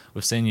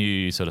 We've seen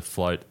you sort of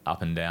float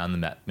up and down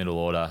the middle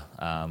order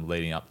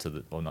leading up to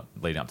the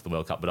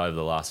World Cup, but over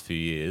the last few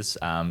years,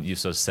 you've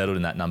sort of settled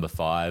in that number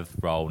 5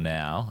 role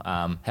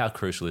now. How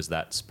crucial is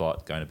that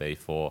spot going to be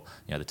for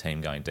the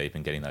team going deep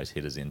and getting those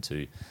hitters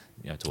into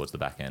towards the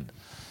back end?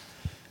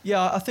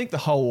 Yeah, I think the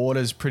whole order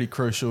is pretty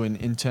crucial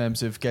in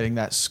terms of getting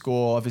that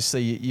score.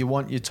 Obviously, you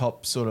want your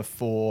top sort of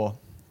 4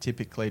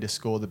 typically to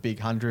score the big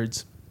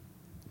hundreds.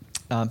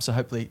 So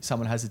hopefully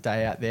someone has a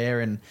day out there,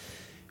 and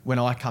when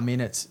I come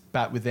in, it's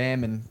bat with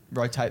them and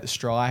rotate the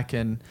strike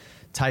and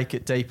take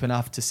it deep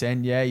enough to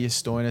send, your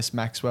Stoinis,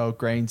 Maxwell,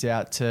 Greens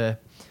out to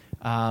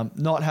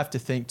not have to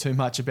think too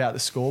much about the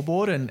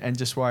scoreboard and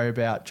just worry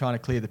about trying to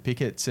clear the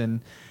pickets.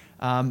 And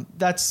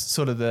that's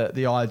sort of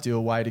the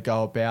ideal way to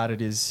go about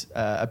it is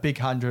a big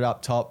 100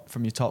 up top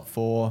from your top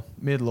 4,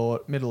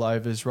 middle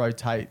overs,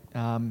 rotate,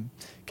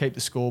 keep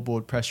the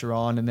scoreboard pressure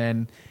on, and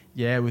then,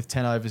 with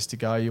 10 overs to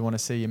go, you want to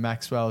see your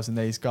Maxwells and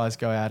these guys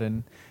go out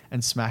and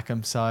smack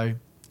them. So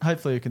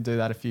hopefully we can do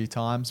that a few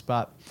times.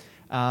 But,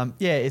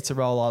 it's a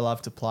role I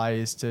love to play,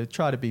 is to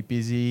try to be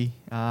busy,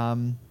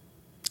 run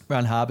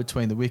hard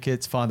between the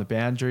wickets, find the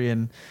boundary,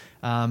 and,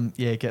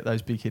 get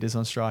those big hitters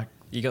on strike.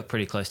 You got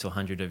pretty close to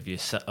 100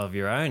 of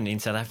your own in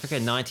South Africa,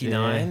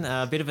 99.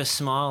 A bit of a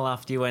smile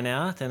after you went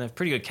out and a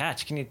pretty good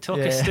catch. Can you talk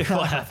us through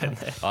what happened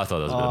there? I thought there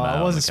was a bit of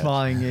I wasn't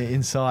smiling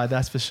inside,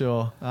 that's for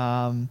sure.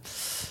 99,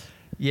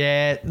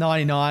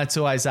 it's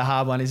always a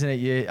hard one, isn't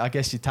it? I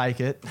guess you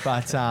take it,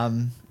 but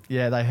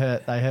they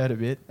hurt a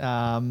bit.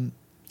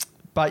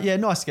 But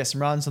nice to get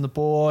some runs on the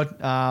board.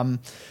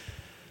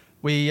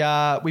 We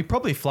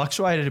probably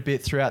fluctuated a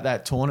bit throughout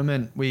that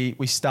tournament.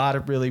 We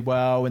started really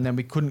well, and then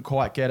we couldn't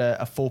quite get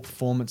a full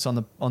performance on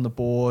the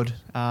board.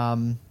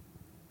 And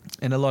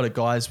a lot of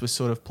guys were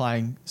sort of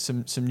playing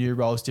some new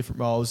roles, different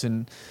roles,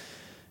 and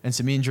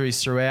some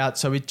injuries throughout.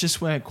 So we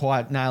just weren't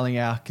quite nailing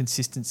our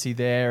consistency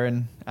there.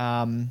 And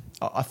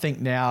I think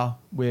now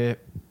we've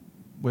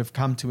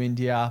come to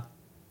India,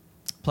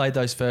 played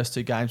those first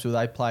 2 games where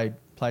they played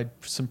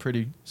some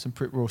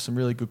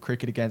really good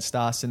cricket against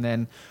us, and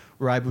then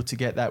we're able to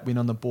get that win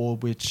on the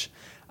board, which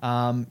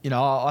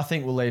I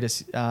think will lead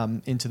us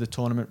into the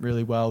tournament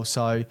really well.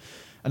 So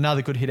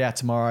another good hit out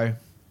tomorrow,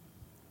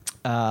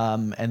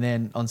 and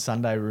then on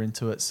Sunday we're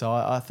into it. So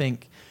I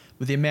think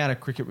with the amount of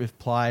cricket we've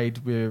played,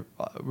 we're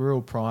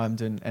all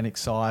primed and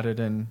excited,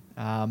 and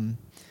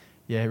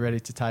ready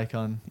to take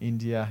on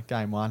India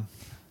game 1.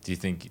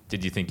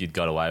 Did you think you'd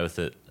got away with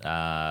it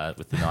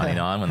with the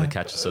 99 when the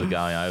catch was sort of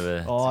going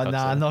over? Oh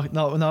no,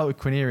 not with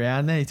Quinny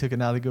around there. He took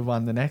another good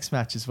one the next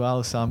match as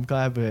well. So I'm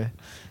glad we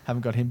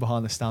haven't got him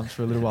behind the stumps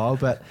for a little while.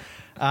 But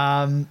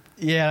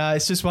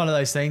it's just one of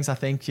those things. I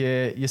think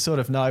you sort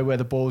of know where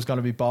the ball's going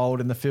to be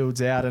bowled and the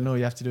field's out, and all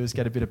you have to do is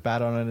get a bit of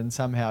bat on it, and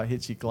somehow it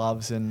hits your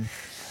gloves, and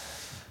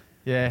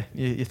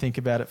you think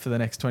about it for the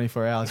next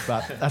 24 hours,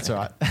 but that's all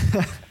right.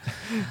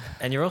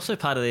 And you're also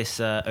part of this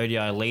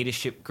ODI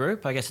leadership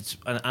group. I guess it's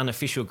an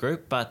unofficial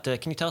group, but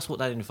can you tell us what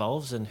that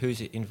involves and who's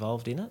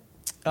involved in it?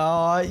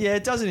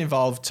 It doesn't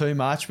involve too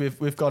much.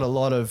 We've got a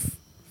lot of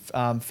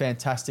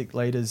fantastic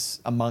leaders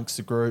amongst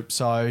the group.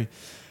 So,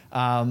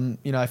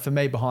 for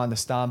me behind the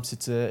stumps,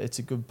 it's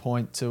a good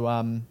point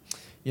to,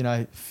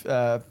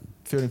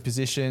 fielding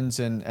positions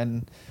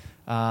and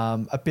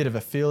a bit of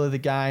a feel of the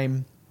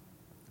game.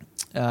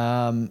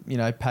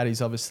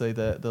 Paddy's obviously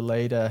the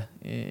leader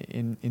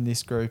in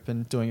this group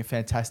and doing a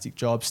fantastic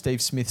job.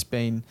 Steve Smith's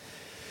been,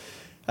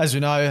 as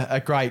we know, a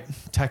great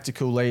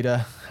tactical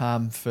leader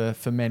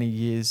for many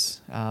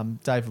years.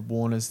 David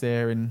Warner's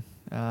there in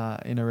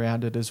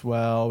around it as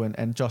well,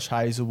 and Josh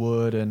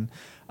Hazelwood, and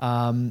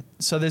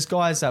so there's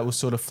guys that will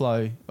sort of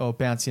flow or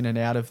bounce in and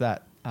out of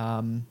that,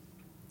 a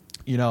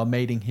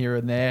meeting here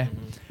and there.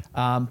 Mm-hmm.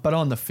 But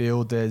on the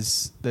field,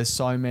 there's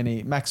so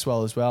many.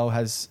 Maxwell as well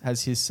has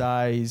his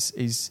say.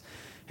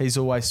 He's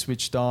always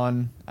switched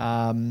on.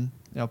 I'll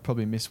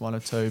probably miss one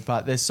or two,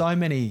 but there's so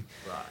many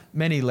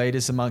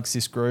leaders amongst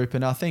this group,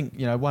 and I think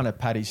one of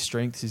Paddy's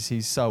strengths is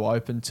he's so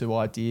open to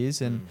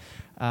ideas and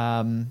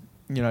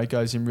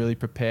goes in really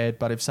prepared.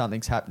 But if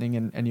something's happening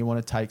and you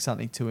want to take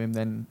something to him,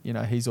 then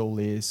he's all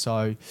ears.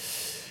 So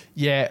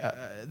there's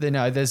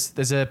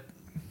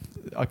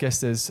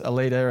a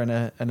leader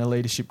and a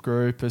leadership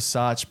group as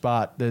such,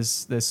 but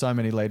there's so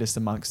many leaders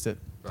amongst it.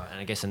 Right,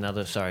 and I guess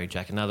another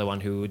one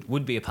who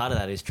would be a part of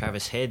that is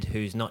Travis Head,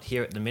 who's not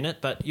here at the minute,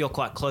 but you're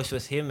quite close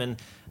with him, and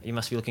you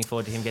must be looking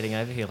forward to him getting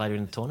over here later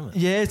in the tournament.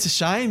 Yeah, it's a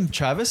shame,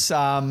 Travis.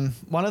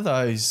 One of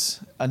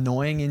those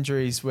annoying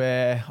injuries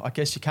where I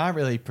guess you can't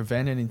really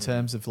prevent it in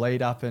terms of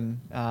lead up,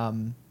 and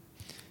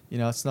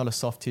it's not a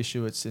soft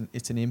tissue; it's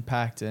an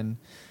impact. And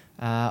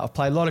I've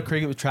played a lot of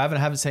cricket with Trav, and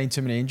I haven't seen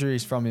too many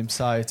injuries from him,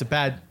 so it's a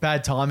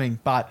bad timing,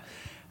 but.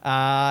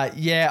 I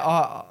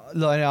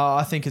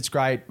think it's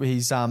great.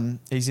 He's in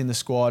the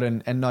squad,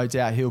 and no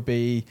doubt he'll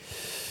be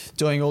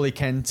doing all he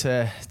can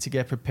to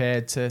get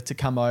prepared to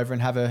come over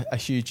and have a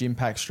huge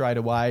impact straight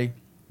away.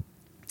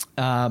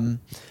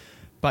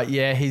 But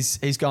yeah,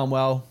 he's gone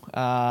well.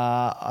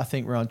 I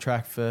think we're on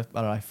track for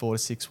 4 to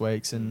 6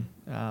 weeks, and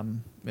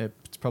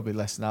it's probably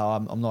less now.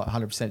 I'm not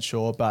 100%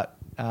 sure, but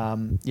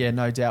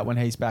no doubt when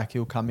he's back,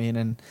 he'll come in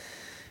and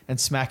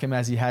smack him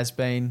as he has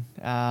been,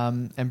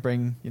 and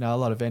bring a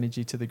lot of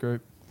energy to the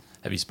group.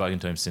 Have you spoken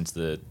to him since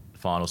the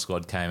final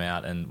squad came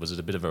out, and was it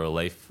a bit of a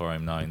relief for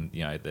him knowing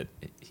that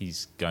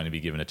he's going to be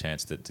given a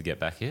chance to get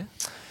back here?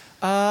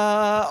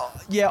 I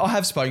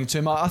have spoken to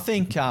him. I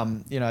think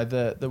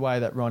the way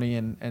that Ronnie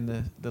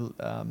and the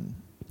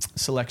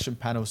selection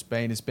panel's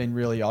has been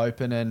really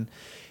open, and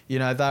they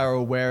are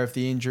aware of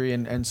the injury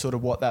and sort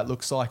of what that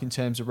looks like in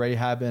terms of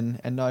rehab,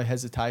 and no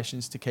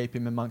hesitations to keep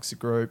him amongst the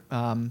group.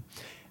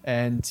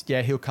 And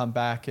yeah, he'll come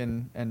back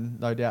and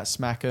no doubt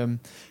smack him.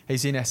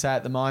 He's in SA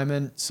at the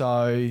moment,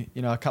 so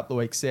a couple of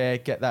weeks there,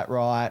 get that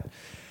right.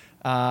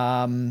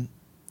 And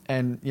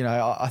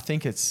I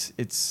think it's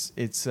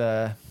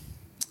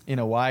in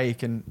a way he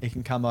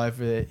can come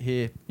over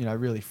here,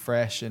 really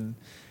fresh and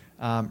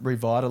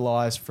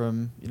revitalised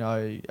from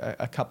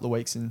a couple of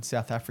weeks in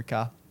South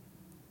Africa,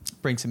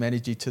 bring some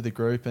energy to the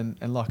group,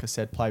 and like I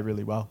said, play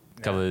really well.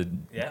 Couple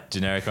of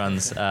generic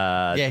ones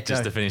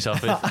just to finish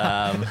off with.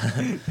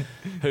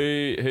 Who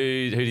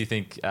do you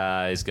think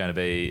is going to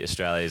be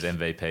Australia's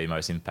MVP,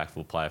 most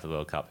impactful player for the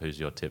World Cup? Who's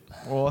your tip?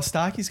 Well,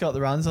 Starkey's got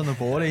the runs on the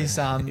board. He's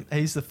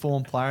the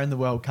form player in the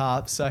World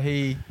Cup, so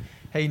he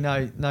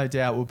no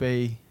doubt will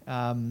be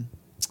around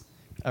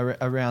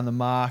the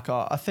mark.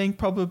 I think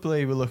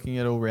probably we're looking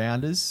at all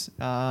rounders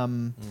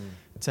to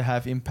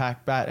have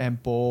impact, bat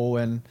and ball,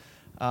 and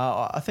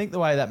I think the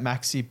way that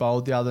Maxi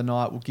bowled the other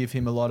night will give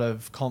him a lot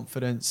of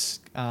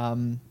confidence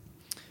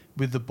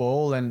with the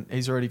ball, and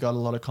he's already got a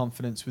lot of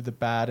confidence with the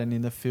bat and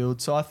in the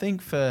field. So I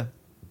think for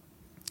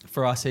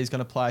us, he's going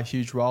to play a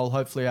huge role.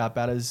 Hopefully our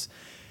batters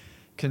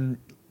can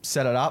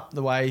set it up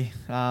the way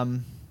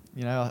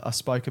I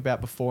spoke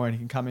about before, and he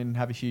can come in and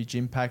have a huge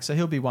impact. So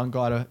he'll be one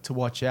guy to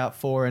watch out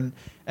for. And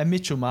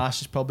Mitchell Marsh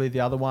is probably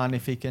the other one.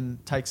 If he can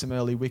take some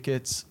early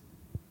wickets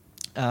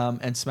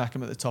and smack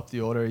him at the top of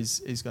the order,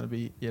 is going to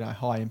be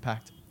high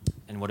impact.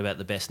 And what about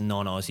the best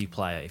non-Aussie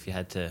player, if you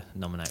had to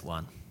nominate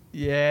one?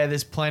 Yeah,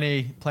 there's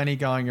plenty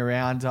going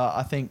around.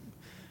 I think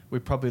we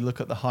probably look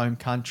at the home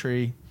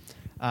country.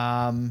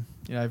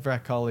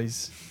 Virat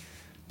Kohli's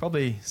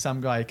probably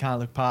some guy you can't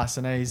look past,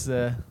 and he's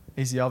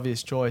the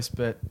obvious choice.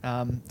 But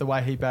the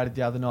way he batted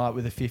the other night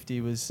with a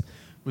 50 was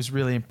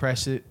really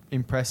impressive.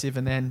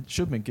 And then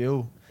Shubman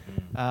Gill,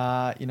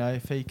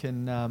 if he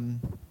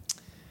can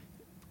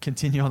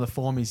continue on the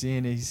form he's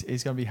in, he's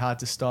going to be hard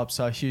to stop.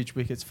 So huge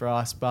wickets for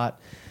us. But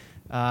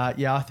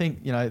I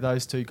think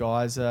those two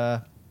guys.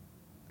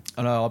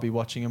 I know I'll be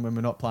watching them when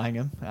we're not playing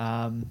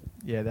them.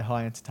 They're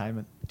high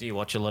entertainment. Do you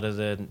watch a lot of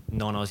the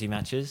non-Aussie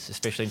matches,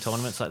 especially in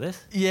tournaments like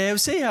this? Yeah, we'll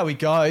see how we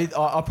go.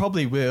 I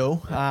probably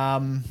will.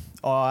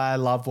 I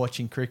love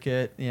watching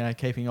cricket,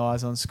 keeping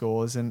eyes on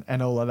scores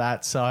and all of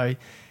that. So,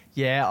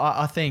 yeah,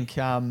 I think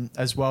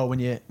as well when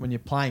you're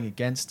playing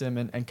against them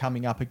and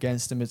coming up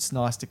against them, it's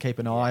nice to keep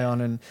an eye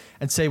on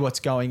and see what's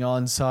going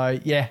on. So,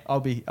 yeah, I'll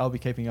be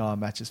keeping an eye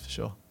on matches for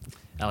sure.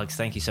 Alex,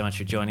 thank you so much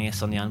for joining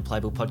us on the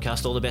Unplayable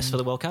podcast. All the best for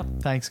the World Cup.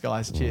 Thanks,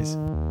 guys. Cheers.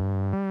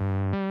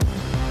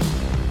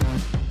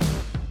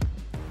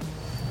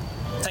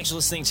 Thanks for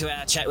listening to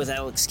our chat with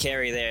Alex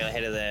Carey there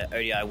ahead of the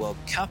ODI World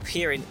Cup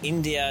here in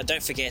India.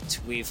 Don't forget,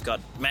 we've got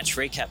match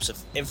recaps of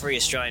every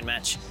Australian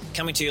match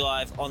coming to you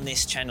live on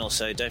this channel,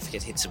 so don't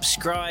forget to hit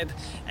subscribe,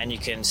 and you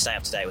can stay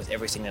up to date with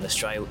everything that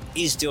Australia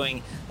is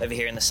doing over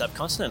here in the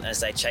subcontinent as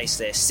they chase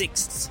their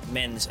 6th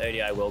Men's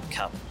ODI World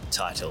Cup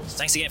title.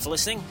 Thanks again for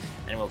listening,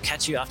 and we'll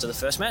catch you after the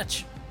first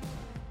match.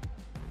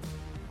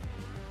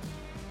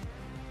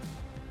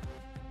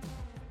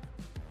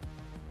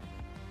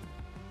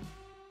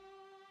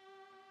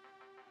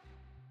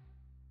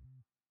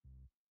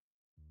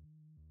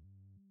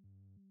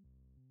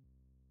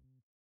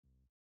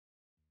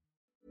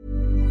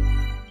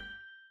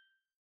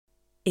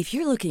 If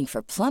you're looking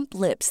for plump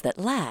lips that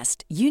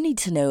last, you need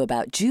to know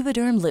about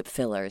Juvederm lip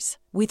fillers.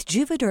 With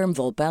Juvederm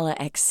Volbella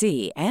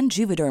XC and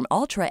Juvederm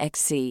Ultra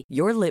XC,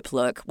 your lip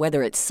look,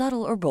 whether it's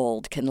subtle or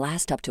bold, can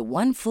last up to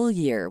 1 full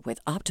year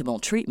with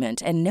optimal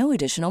treatment and no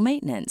additional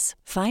maintenance.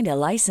 Find a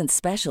licensed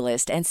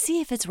specialist and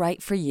see if it's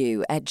right for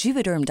you at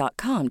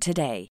Juvederm.com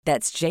today.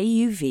 That's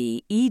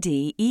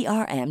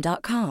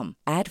JUVEDERM.com.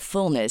 Add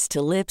fullness to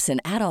lips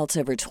in adults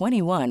over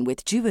 21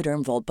 with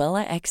Juvederm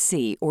Volbella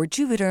XC or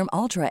Juvederm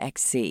Ultra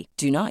XC.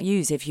 Do not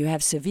use if you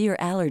have severe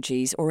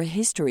allergies or a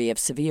history of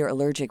severe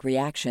allergic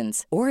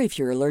reactions, or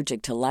if you're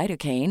allergic to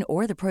lidocaine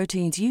or the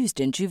proteins used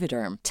in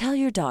Juvederm. Tell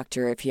your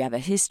doctor if you have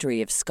a history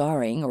of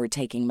scarring or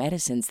taking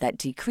medicines that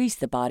decrease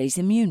the body's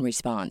immune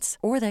response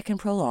or that can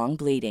prolong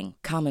bleeding.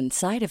 Common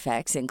side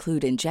effects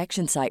include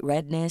injection site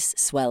redness,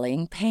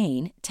 swelling,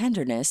 pain,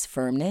 tenderness,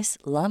 firmness,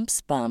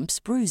 lumps, bumps,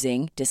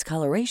 bruising,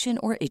 discoloration,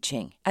 or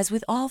itching. As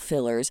with all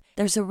fillers,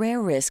 there's a rare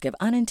risk of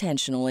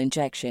unintentional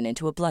injection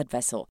into a blood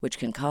vessel, which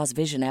can cause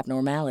vision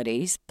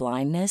abnormalities,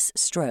 blindness,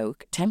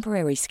 stroke,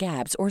 temporary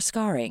scabs, or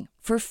scarring.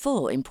 For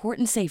full,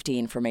 important safety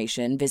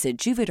information, visit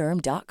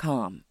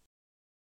Juvederm.com.